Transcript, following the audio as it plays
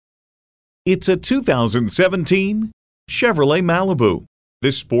It's a 2017 Chevrolet Malibu.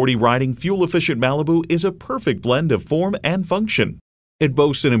 This sporty riding, fuel-efficient Malibu is a perfect blend of form and function. It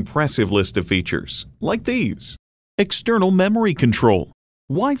boasts an impressive list of features, like these: external memory control,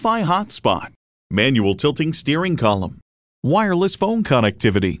 Wi-Fi hotspot, manual tilting steering column, wireless phone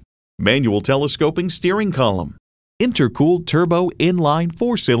connectivity, manual telescoping steering column, intercooled turbo inline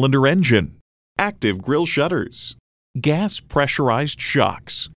 4-cylinder engine, active grille shutters, gas pressurized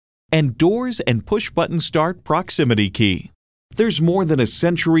shocks, and doors and push-button start proximity key. There's more than a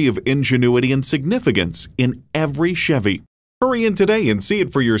century of ingenuity and significance in every Chevy. Hurry in today and see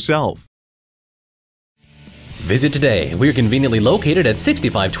it for yourself. Visit today. We're conveniently located at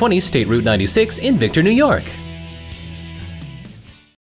 6520 State Route 96 in Victor, New York.